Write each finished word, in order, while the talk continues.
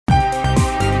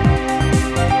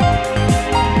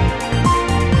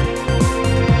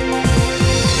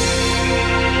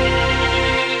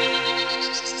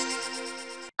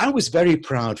was very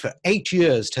proud for 8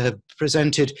 years to have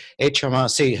presented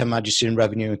HMRC, Her Majesty in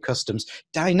Revenue and Customs,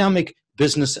 dynamic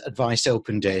business advice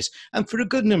open days, and for a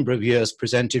good number of years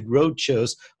presented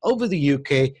roadshows over the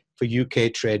UK for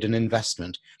UK trade and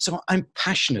investment. So I'm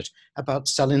passionate about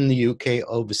selling the UK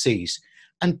overseas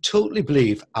and totally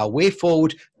believe our way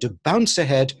forward to bounce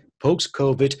ahead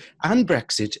post-COVID and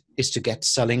Brexit is to get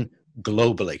selling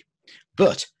globally.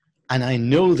 But, and I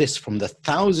know this from the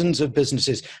thousands of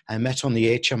businesses I met on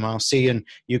the HMRC and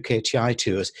UKTI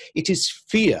tours, it is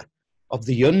fear of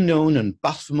the unknown and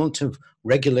bafflement of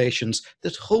regulations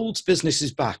that holds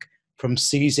businesses back from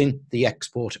seizing the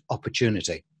export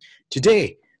opportunity.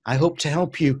 Today, I hope to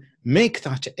help you make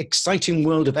that exciting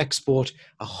world of export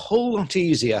a whole lot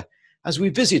easier as we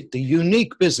visit the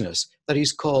unique business that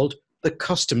is called the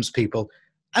Customs People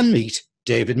and meet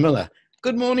David Miller.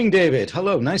 Good morning, David.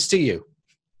 Hello, nice to see you.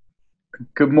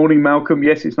 Good morning, Malcolm.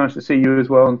 Yes, it's nice to see you as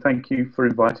well, and thank you for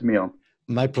inviting me on.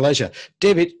 My pleasure.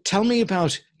 David, tell me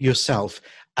about yourself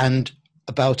and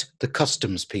about the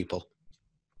Customs People.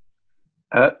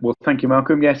 Well, thank you,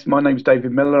 Malcolm. Yes, my name's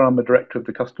David Miller. I'm the director of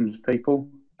the Customs People.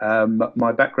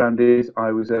 My background is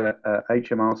I was a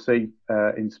HMRC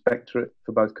inspectorate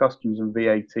for both customs and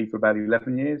VAT for about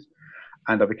 11 years,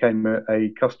 and I became a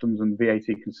customs and VAT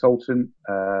consultant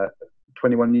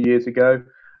 21 years ago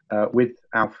with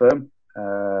our firm,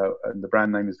 and the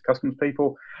brand name is the Customs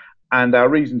People. And our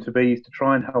reason to be is to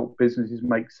try and help businesses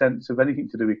make sense of anything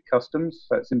to do with customs,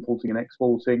 so that's importing and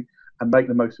exporting, and make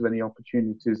the most of any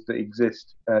opportunities that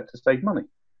exist to save money.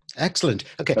 Excellent.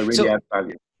 Okay, so really add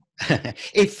value.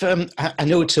 If I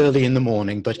know it's early in the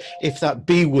morning, but if that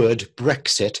B word,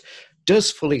 Brexit, does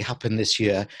fully happen this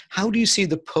year, how do you see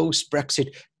the post-Brexit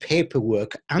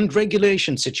paperwork and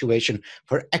regulation situation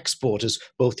for exporters,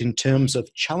 both in terms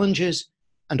of challenges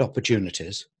and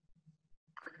opportunities?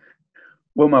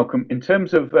 Well, Malcolm, in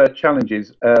terms of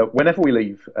challenges, whenever we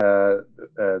leave the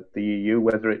EU,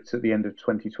 whether it's at the end of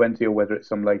 2020 or whether it's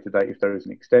some later date if there is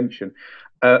an extension,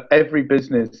 every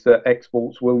business that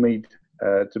exports will need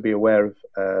to be aware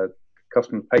of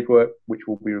customs paperwork, which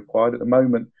will be required. At the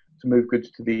moment, to move goods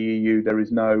to the EU, there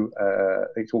is no,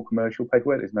 it's all commercial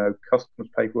paperwork, there's no customs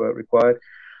paperwork required.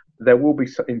 There will be,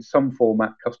 in some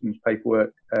format, customs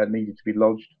paperwork needed to be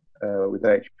lodged with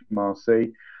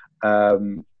HMRC.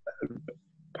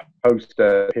 Post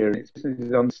period,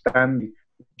 businesses understand the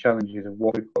challenges of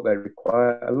what they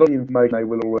require. A lot of the information they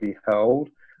will already hold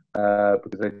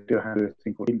because they do have a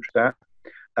thing called interest.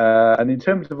 And in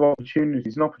terms of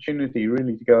opportunities, an opportunity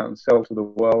really to go out and sell to the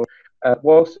world.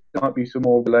 Whilst there might be some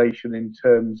more relation in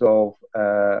terms of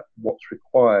what's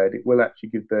required, it will actually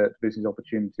give the business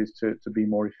opportunities to be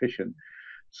more efficient.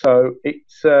 So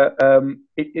it's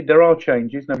there are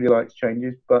changes. Nobody likes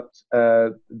changes, but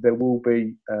there will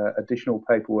be additional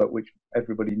paperwork which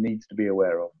everybody needs to be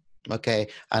aware of. Okay,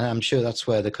 and I'm sure that's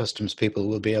where the Customs People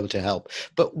will be able to help.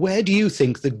 But where do you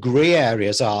think the grey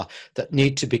areas are that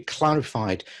need to be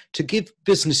clarified to give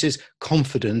businesses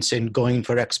confidence in going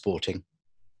for exporting?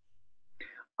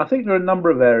 I think there are a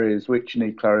number of areas which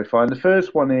need clarifying. The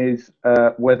first one is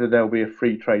whether there'll be a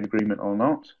free trade agreement or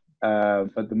not.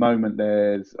 At the moment,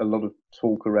 there's a lot of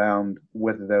talk around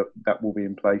whether that will be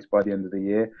in place by the end of the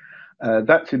year.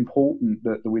 That's important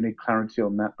that we need clarity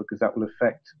on that because that will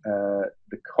affect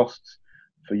the costs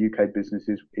for UK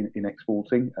businesses in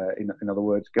exporting. In other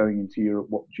words, going into Europe,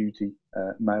 what duty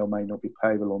may or may not be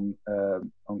payable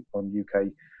on UK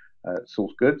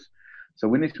source goods. So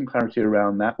we need some clarity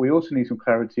around that. We also need some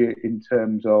clarity in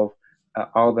terms of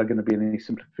are there going to be any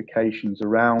simplifications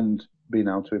around being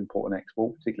able to import and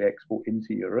export, particularly export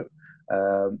into Europe.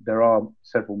 There are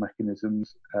several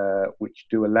mechanisms which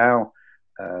do allow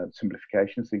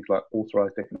simplifications, things like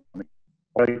authorised economic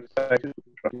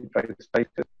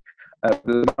status. At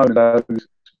the moment, those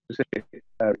specific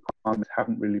requirements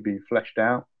haven't really been fleshed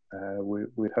out.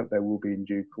 We hope they will be in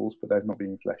due course, but they've not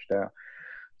been fleshed out.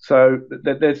 So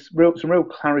there's some real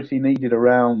clarity needed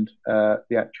around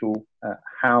the actual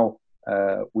how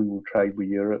we will trade with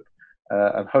Europe.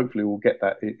 And hopefully we'll get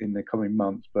that in the coming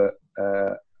months, but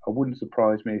I wouldn't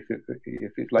surprise me if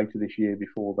it's later this year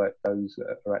before those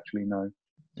are actually known.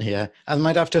 Yeah, I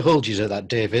might have to hold you to that,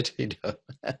 David.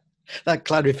 That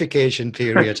clarification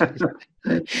period.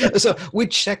 So,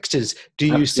 which sectors do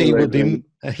you see will be?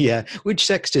 Which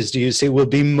sectors do you see will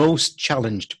be most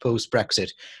challenged post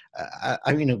Brexit?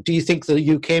 Do you think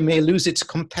the UK may lose its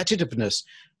competitiveness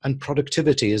and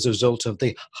productivity as a result of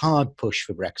the hard push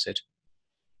for Brexit?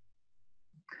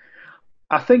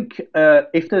 I think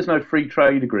if there's no free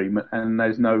trade agreement and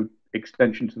there's no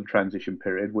extension to the transition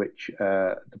period, which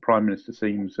the Prime Minister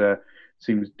seems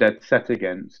seems dead set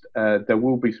against. There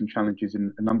will be some challenges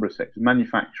in a number of sectors.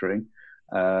 Manufacturing,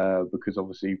 because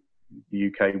obviously the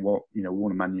UK, we want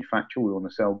to manufacture, we want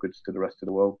to sell goods to the rest of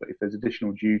the world. But if there's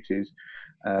additional duties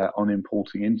on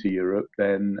importing into Europe,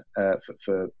 then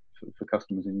for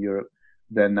customers in Europe,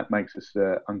 then that makes us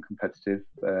uncompetitive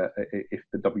if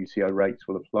the WTO rates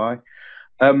will apply.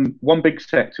 One big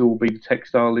sector will be the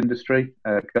textile industry,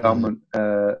 garment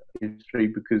industry,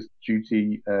 because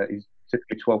duty is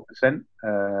typically 12%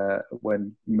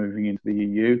 when moving into the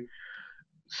EU.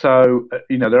 So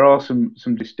there are some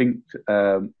distinct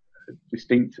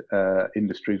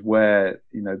industries where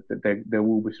there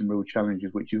will be some real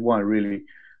challenges, which is why really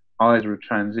either a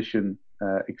transition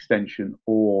extension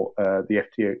or the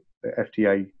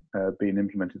FTA being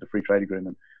implemented, the free trade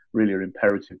agreement, really are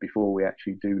imperative before we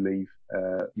actually do leave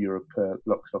Europe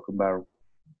lock, stock and barrel.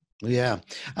 Yeah.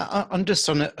 Just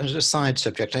on a side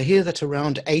subject, I hear that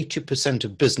around 80%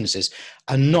 of businesses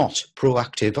are not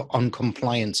proactive on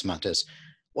compliance matters.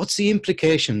 What's the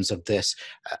implications of this,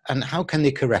 and how can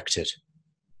they correct it?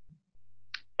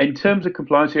 In terms of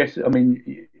compliance, yes, I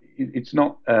mean, it's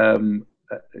not...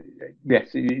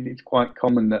 yes, it's quite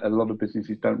common that a lot of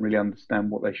businesses don't really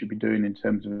understand what they should be doing in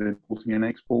terms of importing and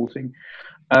exporting.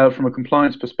 From a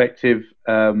compliance perspective,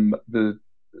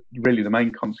 really the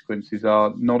main consequences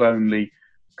are not only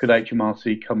could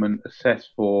HMRC come and assess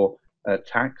for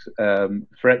tax.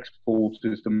 For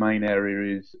exporters, the main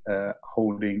area is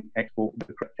holding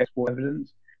the correct export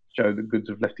evidence, show that goods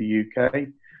have left the UK.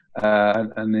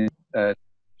 And in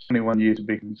 21 years of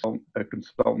being a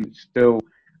consultant, it still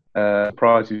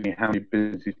surprises me how many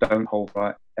businesses don't hold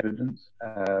right evidence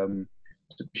to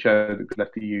show that goods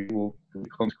left the EU. Well, the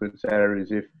consequence there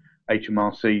is if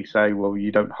HMRC say, well,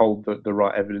 you don't hold the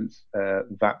right evidence,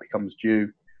 that becomes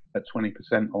due at 20%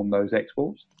 on those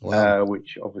exports. Wow.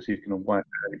 Which obviously is going to wipe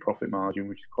out any profit margin,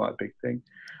 which is quite a big thing.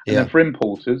 And then for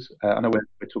importers, I know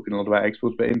we're talking a lot about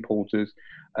exports, but importers,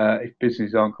 if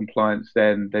businesses aren't compliant,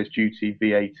 then there's duty,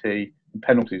 VAT, and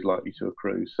penalties likely to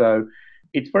accrue. So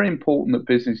it's very important that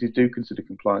businesses do consider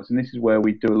compliance, and this is where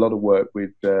we do a lot of work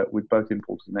with both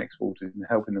importers and exporters and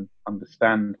helping them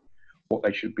understand what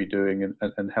they should be doing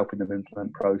and helping them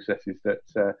implement processes that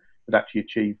actually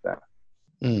achieve that.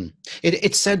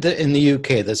 It's said that in the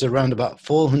UK there's around about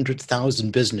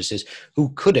 400,000 businesses who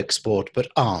could export but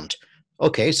aren't.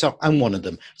 Okay, so I'm one of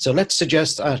them. So let's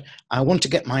suggest I want to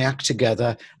get my act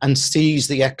together and seize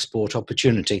the export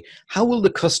opportunity. How will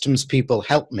the customs people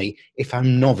help me if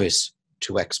I'm novice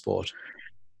to export?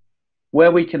 Where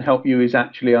we can help you is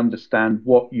actually understand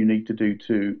what you need to do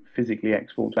to physically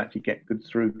export, to actually get goods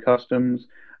through customs,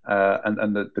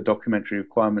 and the documentary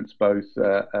requirements, both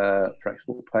for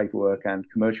export paperwork and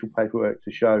commercial paperwork,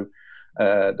 to show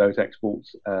those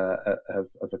exports have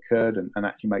occurred and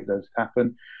actually make those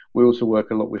happen. We also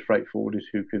work a lot with freight forwarders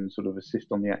who can sort of assist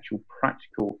on the actual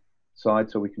practical side,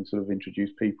 so we can sort of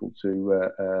introduce people to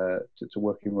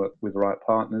working with the right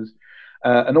partners.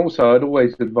 And also, I'd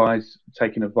always advise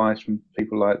taking advice from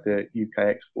people like the UK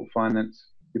Export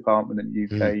Finance Department and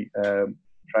UK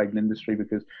Trade and Industry,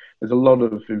 because there's a lot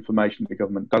of information the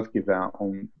government does give out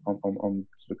on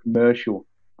sort of commercial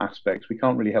aspects. We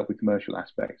can't really help with commercial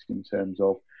aspects in terms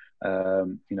of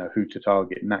who to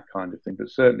target and that kind of thing.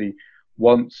 But certainly,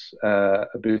 once a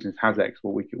business has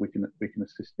export, we can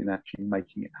assist in actually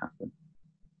making it happen.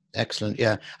 Excellent.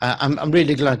 Yeah, I'm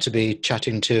really glad to be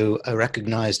chatting to a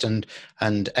recognised and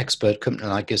expert company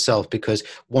like yourself, because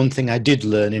one thing I did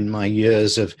learn in my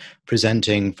years of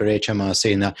presenting for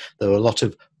HMRC, and that there were a lot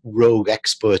of rogue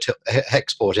export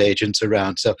agents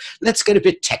around. So let's get a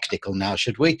bit technical now,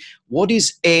 should we? What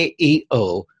is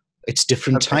AEO? Its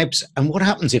different types, and what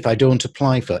happens if I don't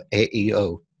apply for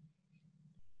AEO?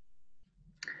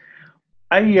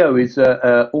 AEO is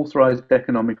authorised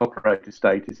economic operator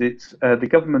status. It's the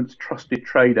government's trusted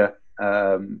trader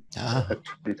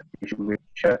accreditation,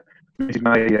 which Mrs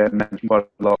May mentioned quite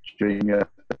a lot during the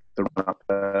run-up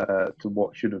to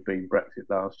what should have been Brexit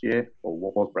last year, or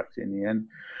what was Brexit in the end.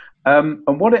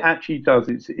 And what it actually does,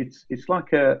 it's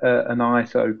like an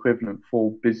ISO equivalent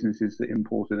for businesses that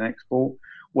import and export,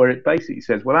 where it basically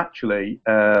says, well, actually,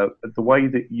 the way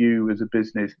that you as a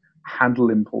business handle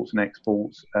imports and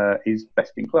exports is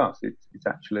best in class. It's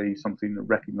actually something that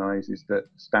recognises that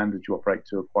standards you operate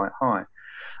to are quite high.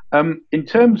 In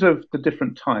terms of the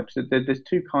different types, there's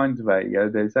two kinds of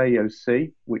AEO. There's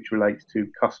AEOC, which relates to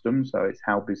customs, so it's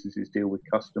how businesses deal with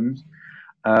customs.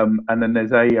 And then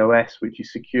there's AEOS, which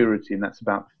is security, and that's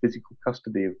about physical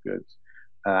custody of goods,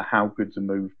 how goods are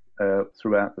moved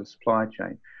throughout the supply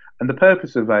chain. And the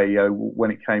purpose of AEO, when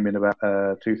it came in about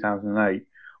 2008,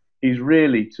 is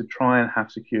really to try and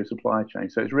have secure supply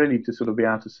chains. So it's really to sort of be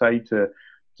able to say to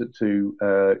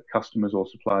customers or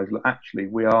suppliers, look, actually,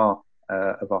 we are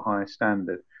of a higher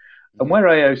standard. And where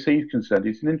AOC is concerned,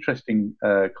 it's an interesting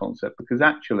concept, because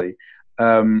actually,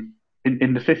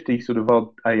 in the 50 sort of odd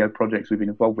AO projects we've been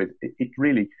involved with, it's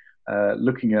really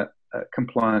looking at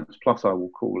compliance plus, I will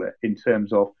call it, in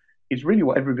terms of it's really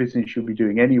what every business should be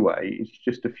doing anyway. It's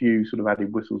just a few sort of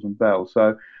added whistles and bells.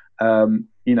 So,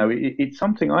 it's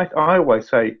something I always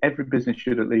say every business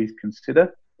should at least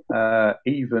consider,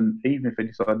 even if they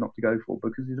decide not to go for,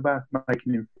 because it's about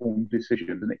making informed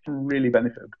decisions, and it can really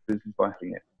benefit a business by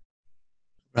having it.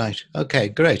 Right. Okay,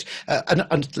 great.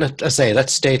 And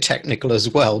let's stay technical as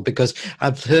well, because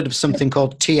I've heard of something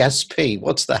called TSP.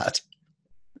 What's that?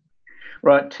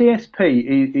 Right.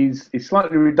 TSP is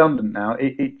slightly redundant now.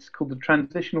 It's called the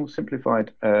Transitional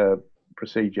Simplified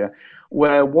Procedure,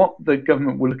 where what the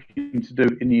government were looking to do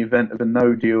in the event of a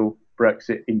no-deal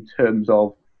Brexit, in terms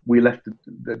of we left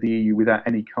the EU without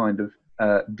any kind of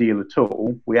deal at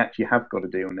all. We actually have got a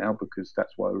deal now, because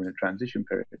that's why we're in a transition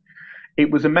period. It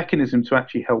was a mechanism to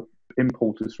actually help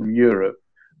importers from Europe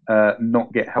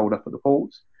not get held up at the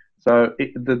ports. So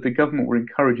the government were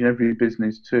encouraging every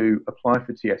business to apply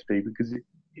for TSP, because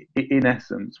in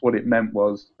essence, what it meant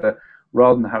was that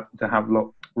rather than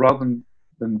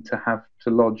to have to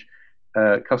lodge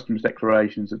customs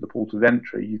declarations at the port of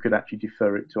entry, you could actually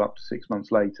defer it to up to 6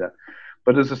 months later.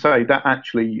 But as I say, that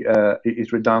actually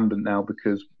is redundant now,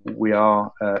 because we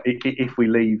are, if we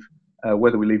leave,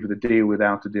 whether we leave with a deal,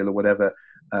 without a deal, or whatever,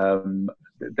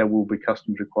 there will be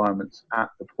customs requirements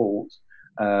at the ports.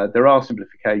 There are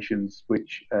simplifications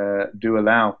which do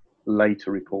allow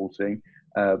later reporting,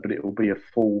 but it will be a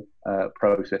full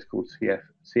process called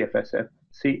CFSP,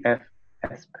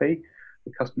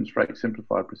 the Customs Freight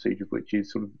Simplified Procedure, which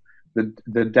is sort of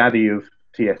the daddy of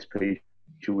TSP,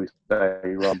 shall we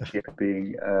say, rather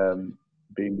than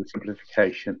being the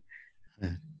simplification.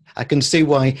 I can see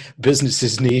why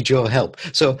businesses need your help.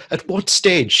 So at what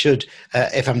stage should,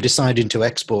 if I'm deciding to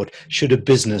export, should a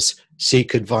business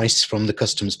seek advice from the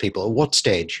customs people? At what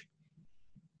stage?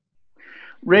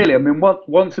 Really, I mean,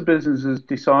 once a business has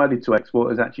decided to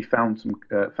export, has actually found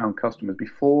customers,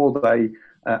 before they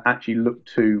actually look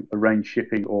to arrange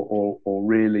shipping or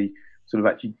really sort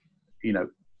of actually,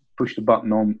 push the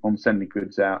button on sending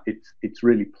goods out, it's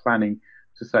really planning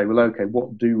to say, well, okay,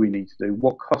 what do we need to do?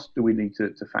 What cost do we need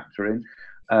to factor in?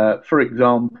 For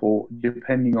example,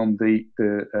 depending on the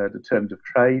terms of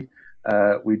trade,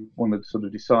 we want to sort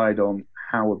of decide on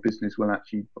how a business will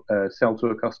actually sell to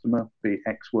a customer, be it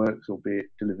Ex Works or be it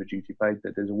deliver duty paid.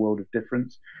 That there's a world of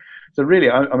difference. So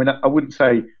really, I mean, I wouldn't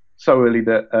say so early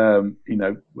that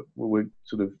we're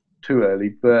sort of too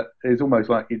early, but it's almost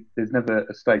like there's never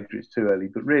a stage where it's too early.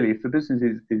 But really, if the business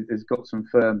has got some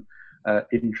firm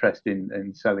interest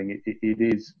in selling, it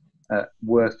is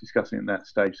worth discussing at that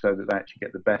stage, so that they actually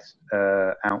get the best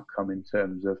outcome in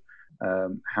terms of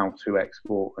how to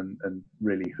export and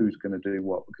really who's going to do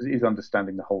what, because it is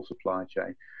understanding the whole supply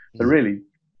chain. So really,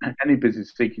 any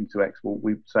business seeking to export,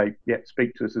 we say, yeah,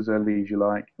 speak to us as early as you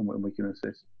like, and we can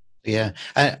assist. Yeah,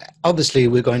 obviously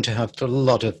we're going to have a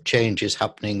lot of changes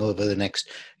happening over the next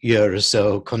year or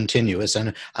so, continuous,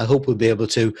 and I hope we'll be able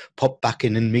to pop back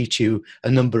in and meet you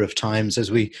a number of times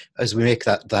as we make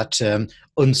that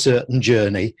uncertain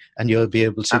journey, and you'll be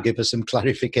able to give us some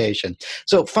clarification.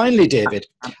 So finally, David,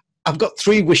 I've got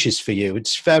 3 wishes for you.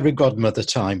 It's fairy godmother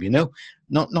time,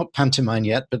 not pantomime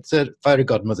yet, but fairy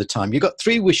godmother time. You've got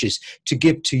 3 wishes to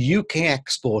give to UK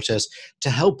exporters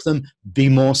to help them be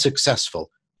more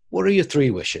successful. What are your 3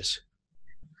 wishes?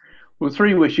 Well,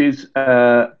 3 wishes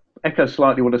echo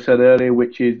slightly what I said earlier,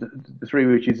 which is the 3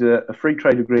 wishes are a free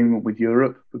trade agreement with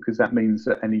Europe, because that means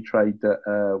that any trade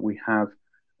that we have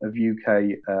of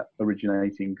UK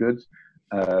originating goods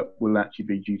will actually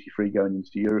be duty-free going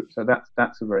into Europe. So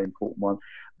that's a very important one.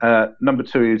 Number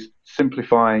 2 is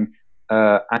simplifying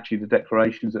actually the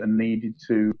declarations that are needed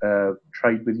to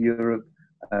trade with Europe.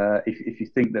 If you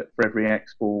think that for every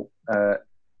export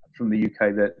from the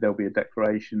UK that there'll be a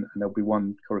declaration, and there'll be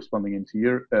one corresponding into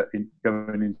Europe,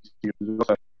 going into Europe as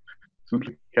well.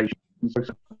 Simplification,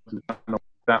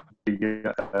 that would be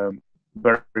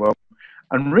very well.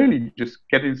 And really just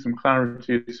getting some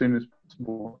clarity as soon as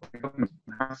possible. The government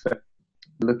has to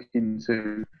look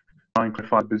into trying to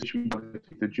clarify the position by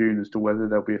the June as to whether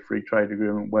there'll be a free trade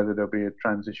agreement, whether there'll be a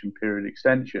transition period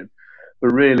extension.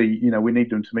 But really, we need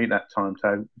them to meet that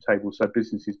timetable, so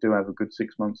businesses do have a good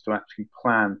 6 months to actually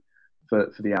plan for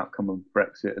the outcome of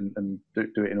Brexit, and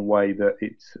do it in a way that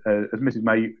it's, as Mrs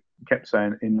May kept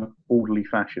saying, in an orderly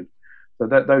fashion. So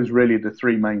those really are the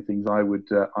three main things I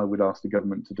would ask the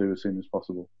government to do as soon as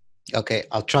possible. Okay,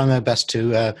 I'll try my best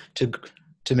to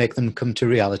make them come to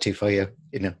reality for you.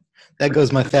 You know, there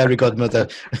goes my fairy godmother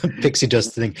pixie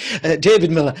dust thing.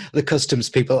 David Miller, the customs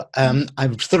people.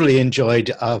 I've thoroughly enjoyed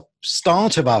our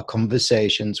start of our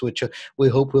conversations, which we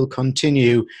hope will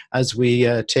continue as we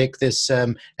take this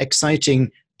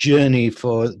exciting journey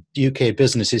for UK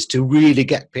businesses to really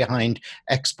get behind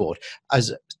export.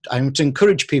 As I would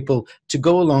encourage people to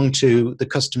go along to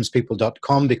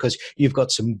thecustomspeople.com, because you've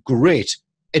got some great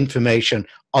information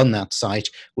on that site,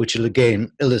 which will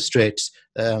again illustrates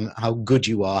how good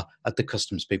you are at the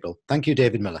customs people. Thank you,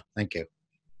 David Miller. Thank you.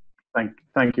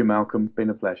 Thank you, Malcolm.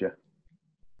 Been a pleasure.